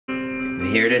I'm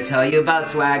here to tell you about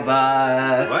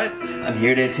Swagbucks. What? I'm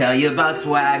here to tell you about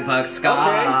Swagbucks,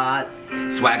 Scott. Okay.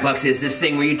 Swagbucks is this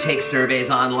thing where you take surveys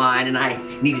online, and I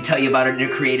need to tell you about it in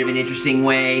a creative and interesting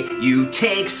way. You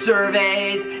take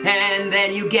surveys, and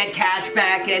then you get cash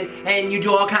back, and you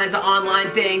do all kinds of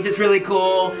online things. It's really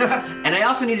cool. And I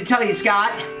also need to tell you,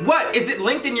 Scott. What? Is it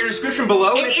linked in your description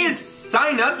below? It is.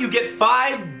 Sign up, you get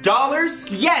 $5?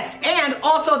 Yes, and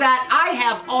also that I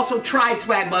have also tried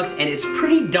Swagbucks, and it's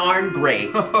pretty darn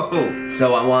great. Oh.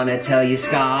 So I want to tell you,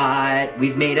 Scott,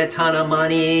 we've made a ton of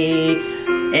money,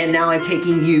 and now I'm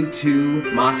taking you to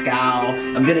Moscow.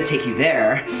 I'm gonna take you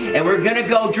there, and we're gonna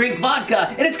go drink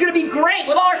vodka, and it's gonna be great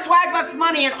with all our Swagbucks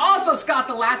money. And also, Scott,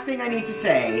 the last thing I need to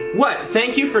say. What?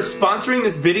 Thank you for sponsoring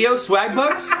this video,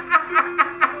 Swagbucks?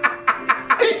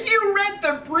 You read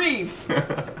the brief.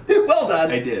 Well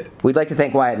done. I did. We'd like to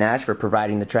thank Wyatt Nash for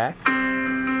providing the track.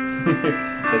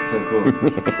 That's so cool.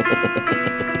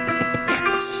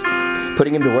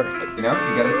 Putting him to work. You know,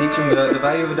 you gotta teach him the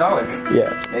value of $1.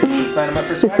 Yeah. Maybe you should sign him up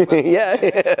for Swagbucks. Yeah.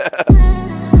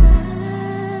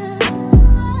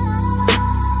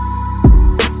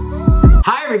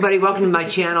 Hi everybody, welcome to my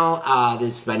channel.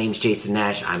 My name's Jason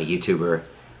Nash. I'm a YouTuber.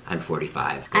 I'm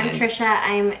 45. I'm Trisha.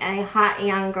 I'm a hot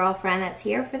young girlfriend that's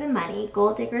here for the money.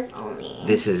 Gold diggers only.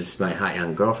 This is my hot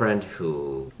young girlfriend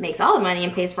who makes all the money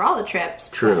and pays for all the trips.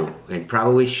 True, and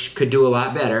probably could do a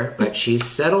lot better, but she's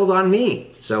settled on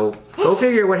me. So go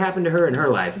figure what happened to her in her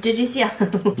life. Did you see?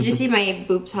 Did you see my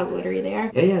boobs? How glittery they are?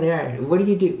 Yeah, they are. What do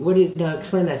you do? Now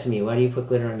explain that to me. Why do you put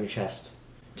glitter on your chest?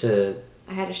 I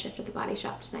had a shift at the body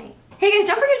shop tonight. Hey guys,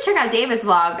 don't forget to check out David's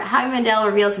vlog, Howie Mandel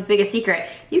reveals his biggest secret.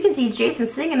 You can see Jason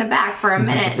sitting in the back for a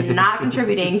minute, not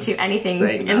contributing to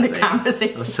anything in the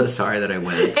conversation. I'm so sorry that I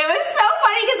went. It was so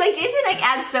funny because like Jason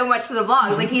adds so much to the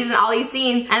vlogs. Like he's in all these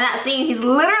scenes, and that scene he's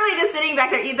literally just sitting back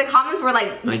there. The comments were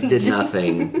like, I did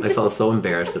nothing. I felt so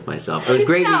embarrassed of myself. It was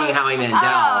great meeting Howie Mandel.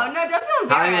 Oh no, don't feel embarrassed.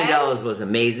 Howie Mandel was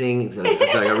amazing.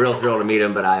 It's like a real thrill to meet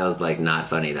him, but I was like not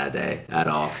funny that day at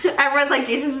all. Everyone's like,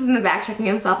 Jason's just in the back checking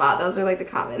himself out. Those are like the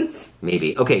comments.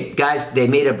 Maybe. Okay, guys, they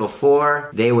made it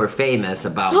before they were famous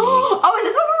about me. Oh, is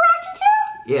this what we're reacting to?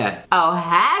 Yeah. Oh,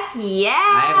 heck yeah.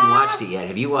 I haven't watched it yet.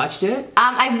 Have you watched it?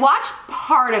 I watched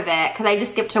part of it because I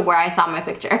just skipped to where I saw my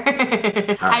picture.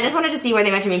 Right. I just wanted to see where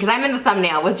they mentioned me because I'm in the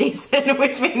thumbnail with Jason,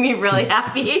 which made me really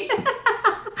happy.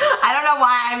 I don't know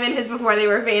why I'm in his before they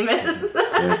were famous.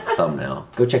 There's the thumbnail.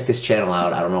 Go check this channel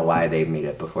out. I don't know why they made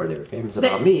it before they were famous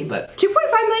about me, but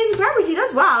 2.5 million subscribers. He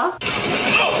does well.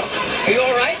 Oh, are you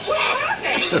all right? What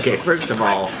happened? Okay, first of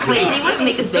all, wait, so you wouldn't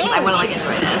make this big? I want to like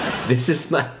enjoy this.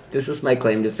 This is my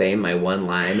claim to fame. My one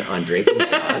line on Drake and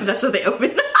Josh. That's what they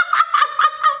open.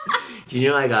 Do you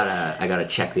know I got a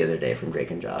check the other day from Drake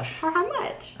and Josh? For how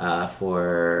much?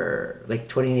 For like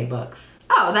 $28.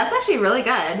 Oh, that's actually really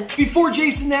good. Before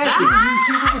Jason Nash, the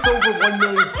YouTuber with over 1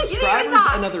 million subscribers,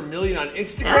 another million on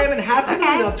Instagram, and half a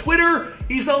million on Twitter,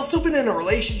 he's also been in a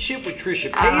relationship with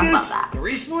TRISHA. And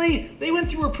recently, they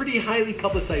went through a pretty highly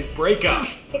publicized breakup.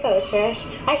 Take over,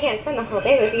 Trish. I can't spend the whole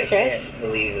day with you, Trish. I can't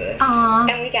believe this.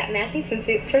 Aww. And we got matching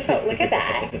swimsuits for so look at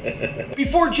that.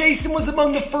 Before Jason was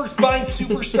among the first Vine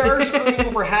superstars, earning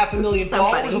over 500,000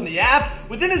 followers on the app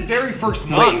within his very first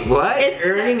month. Wait, what?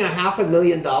 Earning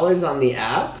 $500,000 on the app?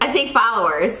 I think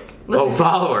followers. Oh,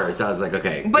 followers. I was like,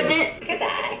 okay. But yeah. look at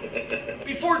that.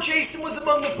 Before Jason was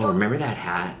among the first. Oh, remember that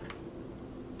hat?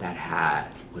 That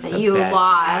hat was that the you best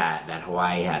lost. hat. That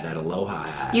Hawaii hat, that aloha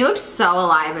hat. You looked so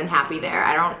alive and happy there.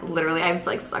 I've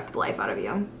like sucked the life out of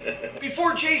you.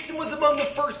 Before Jason was among the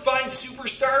first Vine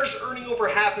superstars, earning over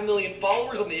 500,000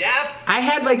 followers on the app. I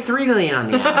had like 3 million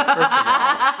on the app, first of all.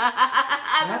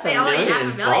 Half a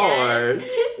million followers.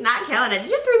 Not killing it. Did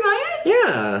you have 3 million?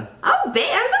 Yeah. Oh, babe,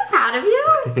 I'm so proud of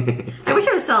you. I wish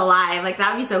I was still alive. Like,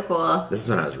 that would be so cool. This is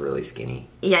when I was really skinny.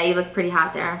 Yeah, you look pretty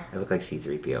hot there. I look like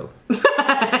C-3PO.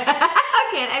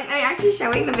 Okay, I'm actually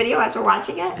showing the video as we're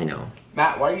watching it. I know.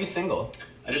 Matt, why are you single?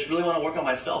 I just really want to work on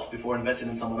myself before investing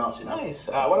in someone else, you know? Nice.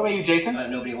 What about you, Jason?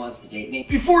 Nobody wants to date me.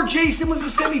 Before Jason was a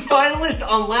semi-finalist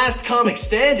on Last Comic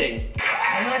Standing.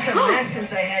 I'm not a mess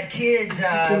since I had kids,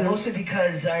 mostly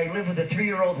because I live with a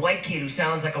 3-year-old white kid who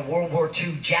sounds like a World War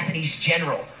II Japanese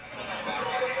general.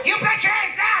 You bet your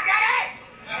ass now, get it!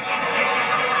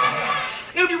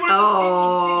 If you're one of those people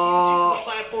who think YouTube is a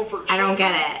platform for I don't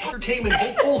get it. entertainment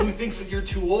hopeful who thinks that you're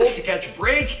too old to catch a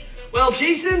break, well,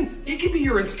 Jason, he could be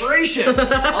your inspiration.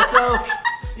 Also,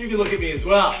 you can look at me as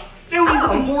well. Now, he's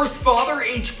a divorced father,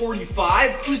 age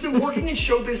 45, who's been working in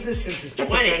show business since his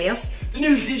 20s. The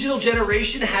new digital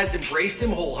generation has embraced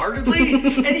him wholeheartedly,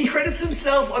 and he credits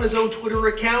himself on his own Twitter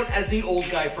account as the old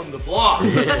guy from the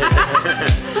vlogs.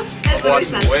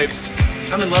 Watching the waves.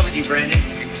 I'm in love with you, Brandon.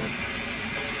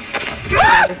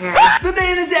 The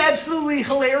man is absolutely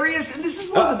hilarious, and this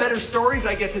is one of the better stories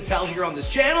I get to tell here on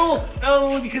this channel. Not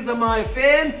only because I'm a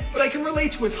fan, but I can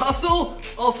relate to his hustle.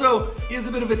 Also, he has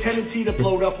a bit of a tendency to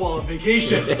bloat up while on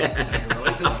vacation. I can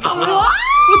relate to that as well.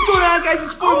 What's going on, guys?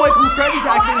 It's boy Michael McCready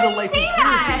talking to the life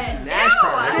of Jason Nash,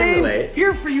 part of fame.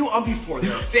 Here for you on Before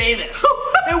They're Famous.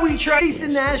 And we tried.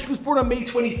 Jason Nash was born on May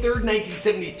 23rd,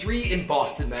 1973 in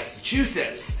Boston,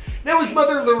 Massachusetts. Now his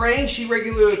mother, Lorraine, she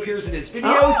regularly appears in his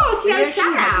videos. Oh, she got a and actually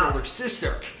shout has out. an older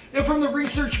sister. Now from the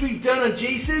research we've done on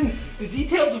Jason, the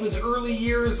details of his early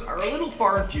years are a little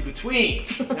far and few between.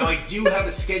 Now I do have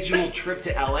a scheduled trip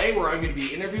to LA where I'm going to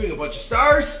be interviewing a bunch of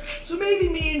stars, so maybe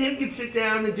me and him can sit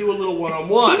down and do a little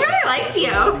one-on-one. He really likes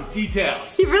you. These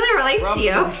details. He really relates Probably to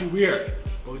you. Too weird.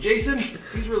 Well, Jason,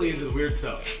 he's really into the weird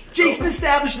stuff. Jason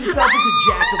established himself as a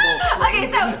jack of all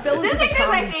trades. Okay, so this picture is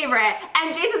my favorite,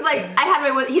 and Jason's like, I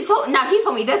had my he's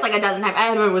told me this like a dozen times. I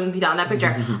had my wisdom teeth on that picture.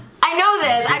 I know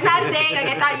this. I'm not saying like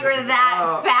I thought you were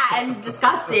that fat and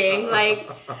disgusting. Like,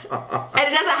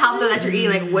 and it doesn't help though that you're eating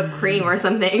like whipped cream or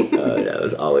something. That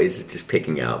was always just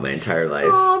picking out my entire life.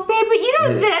 Oh, babe, but you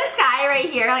know this guy right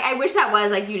here. Like, I wish that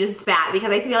was like you just fat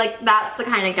because I feel like that's the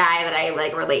kind of guy that I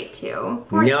like relate to.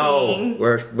 Poor thing.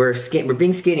 We're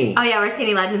being skinny. Oh yeah, we're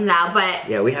skinny legends now, but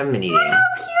Yeah, we haven't been eating. look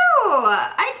how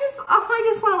cute. I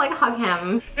just want to like hug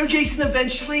him. Now Jason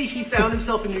eventually, he found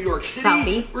himself in New York City,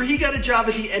 Selfie. where he got a job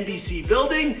at the NBC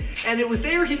building, and it was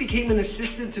there he became an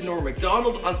assistant to Norm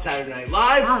Macdonald on Saturday Night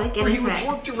Live, Oh, they get where he into would it.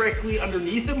 work directly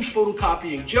underneath him,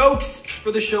 photocopying jokes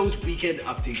for the show's Weekend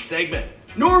Update segment.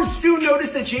 Norm soon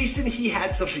noticed that Jason, he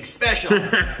had something special.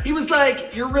 He was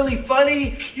like, "You're really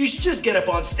funny, you should just get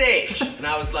up on stage." And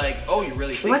I was like, "Oh, you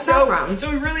really think What's so?" that from? So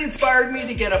he really inspired me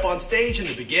to get up on stage in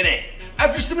the beginning.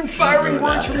 After some inspiring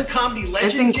words from the comedy in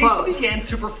legend, Jason quotes. began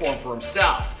to perform for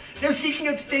himself. Now seeking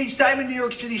out stage time in New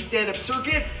York City's stand-up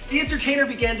circuit, the entertainer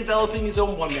began developing his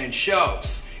own one-man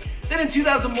shows. Then in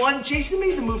 2001, Jason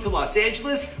made the move to Los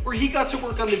Angeles, where he got to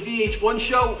work on the VH1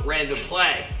 show Random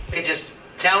Play. They just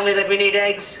tell me that we need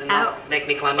eggs and Ow. make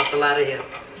me climb up the ladder here.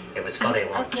 It was funny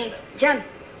once. Okay, John.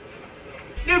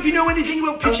 Now if you know anything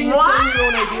about pitching and What? selling your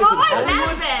own ideas What in was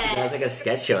Hollywood, that? That was like a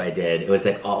sketch show I did. It was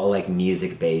like all like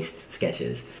music-based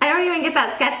sketches. I don't even get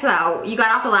that sketch though. You got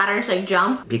off the ladder and she like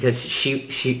jumped. Because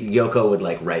Yoko would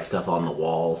like write stuff on the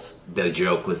walls. The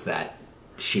joke was that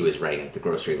she was writing like the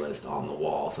grocery list on the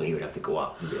wall, so he would have to go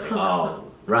up and be like,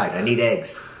 "Oh, right, I need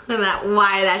eggs." And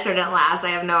why that show didn't last, I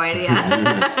have no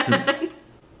idea.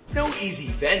 no easy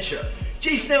venture.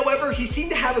 Jason, however, he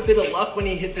seemed to have a bit of luck when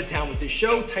he hit the town with his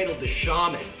show titled The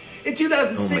Shaman. In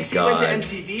 2006, he went to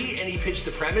MTV and he pitched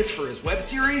the premise for his web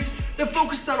series that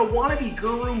focused on a wannabe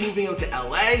guru moving out to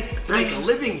LA to make a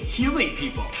living healing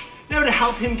people. Now, to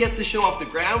help him get the show off the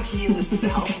ground, he enlisted the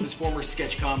help of his former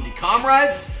sketch comedy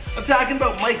comrades. I'm talking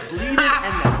about Mike Bleeden and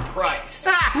Matt Price,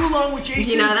 who along with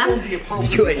Jason you know them? formed the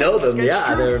appropriate Do I know them? sketch Yeah,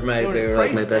 troupe they were known as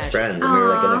like my Price, best Nash, friends, and we were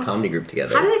like in Aw. a comedy group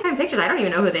together. How do they find pictures? I don't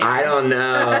even know who they are. I don't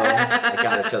know. I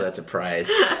gotta show that to Price.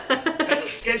 and a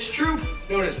sketch troupe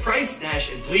known as Price,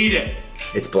 Nash, and Bleeden.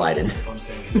 It's Blyden. If I'm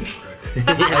saying his name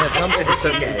correctly. I have come to It's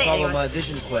okay. follow my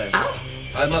vision quest.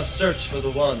 I must search for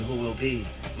the one who will be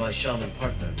my shaman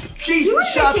partner. Jason were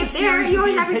shot the in shape there. series You with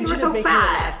always the acted you were intention so of making a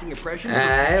fat. lasting impression.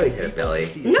 I always had a belly.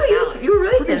 No, you were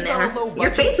really thin Produced on there. a low Your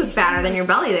budget, face was he fatter stated- than your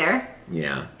belly there.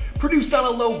 Yeah. Produced on a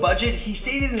low budget, he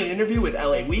stated in an interview with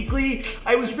LA Weekly,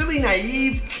 "I was really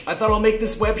naive. I thought I'll make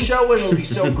this web show and it'll be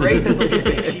so great that they'll give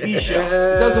me a TV show.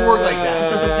 It doesn't work like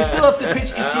that. You still have to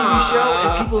pitch the TV show,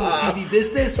 and people in the TV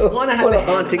business want to have What a hand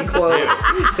haunting in it.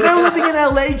 quote. Now living in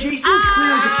LA, Jason's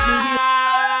career as a comedian.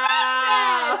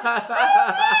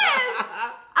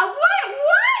 What?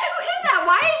 Who is that?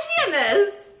 Why is she in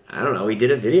this? I don't know. We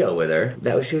did a video with her.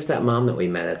 She was that mom that we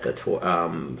met at the tour,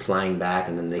 flying back,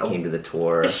 and then they came to the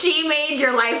tour. She made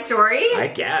your life story? I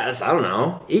guess. I don't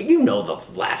know. You know the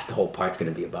whole part's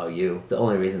gonna be about you. The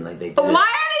only reason like they did Why it. are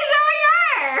they showing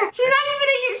her? She's not even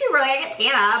a YouTuber. Like, I get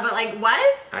Tana, but like, what?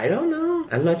 I don't know.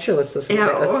 I'm not sure. Let's see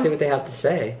what they have to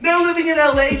say. Now living in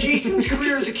LA, Jason's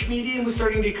career as a comedian was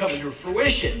starting to come into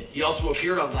fruition. He also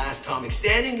appeared on Last Comic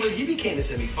Standing, where he became a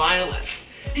semi-finalist.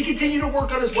 He continued to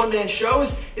work on his one-man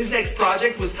shows. His next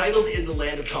project was titled In the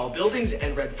Land of Tall Buildings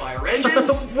and Red Fire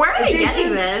Engines. Where are they And Jason,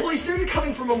 getting this? well, he started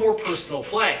coming from a more personal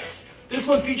place. This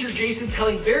one featured Jason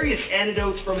telling various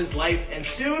anecdotes from his life, and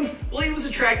soon, well, he was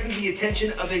attracting the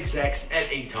attention of execs at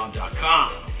atom.com.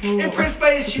 Impressed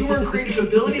by his humor and creative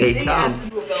ability, they Atom. asked him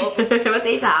to develop a What's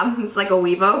ATOM? It's like a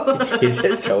Weevo. He's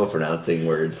just trouble pronouncing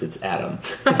words. It's Adam.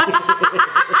 It's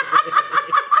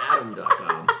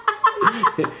Adam.com.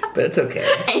 But it's okay.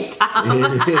 A-Tom.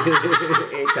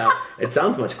 A-Tom. It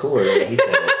sounds much cooler than he said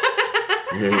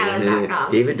it.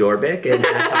 Adam.com. David Dorbick and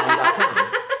Tom.com.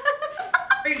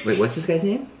 Wait, what's this guy's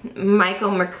name? Michael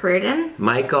McCrudden.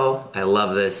 Michael, I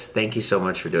love this. Thank you so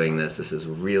much for doing this. This is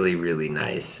really, really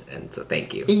nice. And so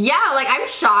thank you. Yeah, like I'm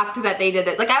shocked that they did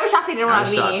it. Like I was shocked they did it on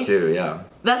me. I'm shocked too, yeah.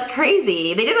 That's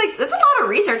crazy. They did like, that's a lot of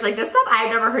research. Like this stuff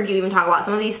I've never heard you even talk about.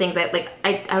 Some of these things I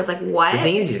was like, what? The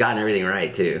thing is, he's gotten everything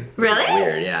right too. Really? It's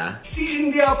weird, yeah.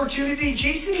 Seizing the opportunity,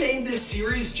 Jason named this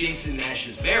series Jason Nash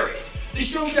is Married. The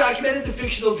show documented the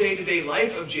fictional day-to-day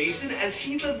life of Jason as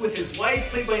he lived with his wife,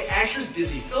 played by actress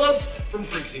Busy Phillips from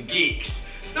Freaks and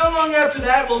Geeks. Not long after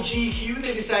that, GQ,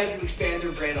 they decided to expand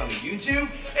their brand onto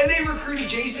YouTube, and they recruited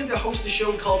Jason to host a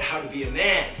show called How to Be a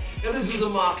Man. Now, this was a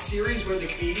mock series where the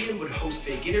comedian would host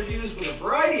fake interviews with a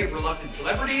variety of reluctant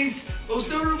celebrities, most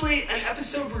notably an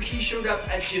episode where he showed up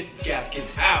at Jim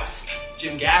Gaffigan's house.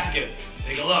 Jim Gaffigan,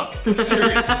 take a look.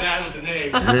 Serious, bad with the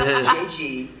names. Joe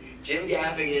G, Jim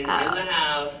Gaffigan in the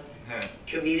house,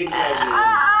 comedic legend.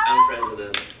 I'm friends with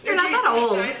him. You're not that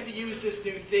old. Jason decided to use this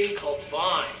new thing called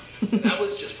Vine. That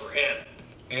was just for him.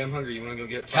 Hey, I'm hungry. You want to go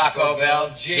get Taco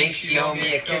Bell, Jinx, you owe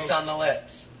me a kiss on the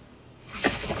lips.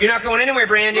 You're not going anywhere,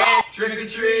 Brandon. Trick or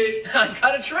treat. I've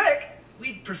got a trick.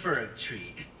 We'd prefer a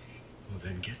treat. Well,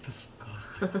 then get the fuck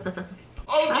off.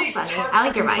 All of That's Jason's funny. hard I like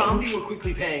work your and vines. comedy were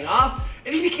quickly paying off,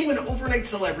 and he became an overnight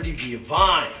celebrity via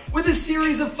Vine. With a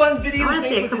series of fun videos wanna see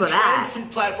made a with clip his of that. friends, his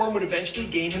platform would eventually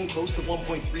gain him close to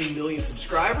 1.3 million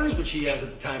subscribers, which he has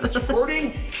at the time of this recording,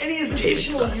 and he has an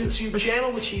additional YouTube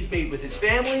channel which he's made with his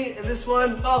family, and this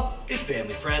one, well, it's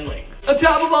family friendly. On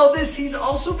top of all this, he's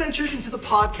also ventured into the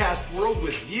podcast world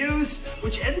with Views,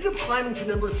 which ended up climbing to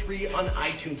number 3 on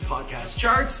iTunes podcast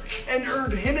charts, and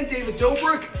earned him and David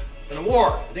Dobrik an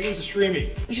award. I think it was a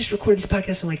streaming. We just recorded this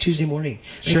podcast on like Tuesday morning.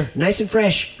 Sure. Nice and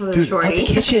fresh. Little Dude, shorty. out the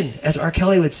kitchen, as R.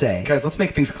 Kelly would say. Guys, let's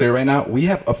make things clear right now. We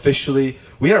had our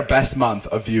best month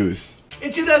of views.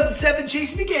 In 2007,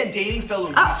 Jason began dating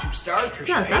fellow YouTube star TRISHA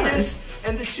 2007.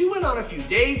 and the two went on a few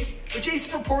dates, but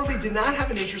Jason reportedly did not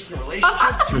have an interest in a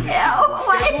relationship due to his Ew, work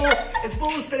schedule, as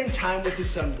well as spending time with his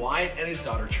son Wyatt and his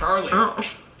daughter Charlie.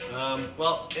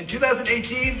 Well, in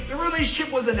 2018, the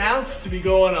relationship was announced to be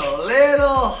going a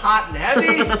little hot and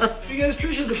heavy because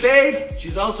Trisha's a babe.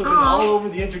 She's also been all over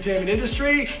the entertainment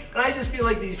industry, and I just feel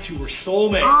like these two were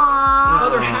soulmates. Now,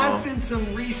 there has been some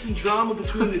recent drama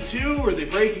between the two. Are they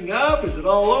breaking up? Is it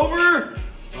all over?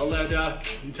 I'll let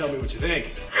you tell me what you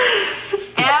think.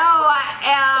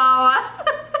 Ew.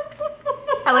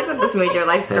 I like that this made your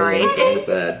life story.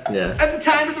 Yeah. At the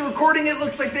time of the recording, it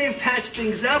looks like they've patched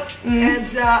things up, and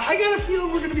I got a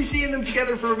feeling we're going to be seeing them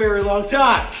together for a very long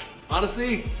time.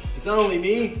 Honestly, it's not only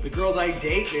me, the girls I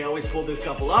date, they always pull this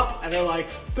couple up, and they're like,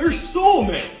 they're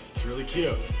soulmates. It's really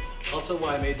cute. Also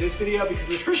why I made this video, because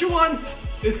the Trisha one,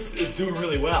 it's doing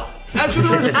really well. As for the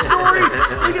rest of the story,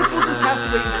 I guess we'll just have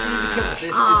to wait and see, because this is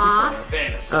before our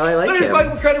famous. Oh, I like But him. here's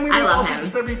Michael McCrudden. We I will love also him. the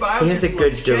celebrity bios. He has if a you good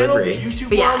like his channel, delivery. The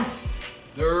YouTube Yeah. ones,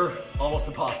 they're almost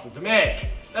impossible to make.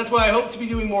 That's why I hope to be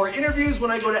doing more interviews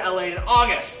when I go to LA in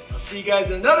August. I'll see you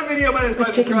guys in another video. My name is Let's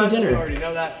Michael take him to McCrudden. dinner. You already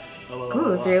know that.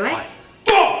 Ooh, three-way? Bye.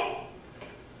 I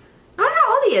wonder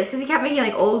how old he is, because he kept making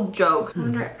like old jokes.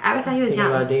 I always thought he was Thinking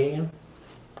about young. dating him?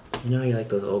 You know you like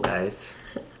those old guys.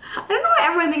 I don't know why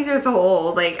everyone thinks you're so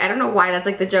old. Like, I don't know why that's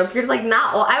like the joke. You're like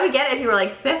not old. I would get it if you were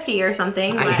like 50 or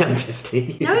something. I but- am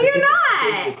 50. No, you're not.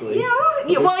 Basically. You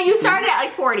know, well, you started at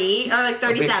like 40 or like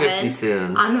I'll be 37 50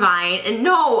 soon. on Vine. And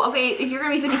no, okay, if you're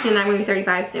gonna be 50 soon, then I'm gonna be 35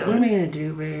 What am soon. I gonna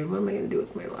do, babe? What am I gonna do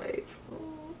with my life? Oh,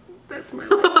 that's my life.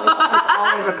 That's all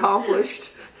I've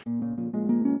accomplished.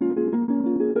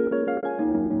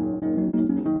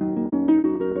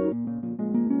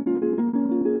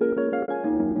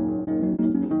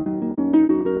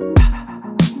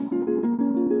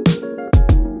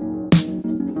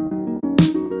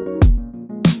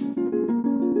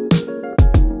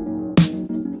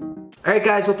 Alright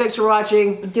guys, well thanks for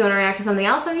watching. Do you want to react to something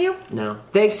else of you? No.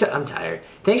 I'm tired.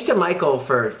 Thanks to Michael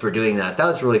for doing that. That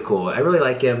was really cool. I really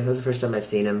like him. That was the first time I've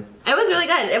seen him. It was really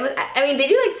good. It was. I mean, they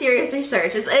do like serious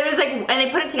research. It was like, and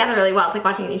they put it together really well. It's like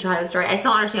watching each other's story. I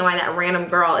still don't understand why that random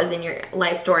girl is in your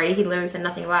life story. He literally said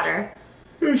nothing about her.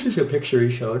 It was just a picture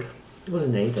he showed. It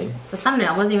wasn't anything. The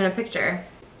thumbnail wasn't even a picture.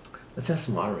 Let's have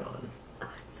some watermelon.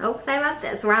 So excited about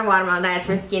this. We're on watermelon diets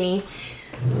for skinny.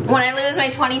 When I lose my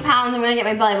 20 pounds, I'm gonna get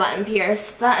my belly button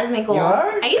pierced. That is my goal. You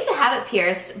are? I used to have it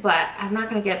pierced, but I'm not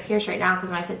gonna get it pierced right now because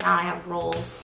when I sit down, I have rolls.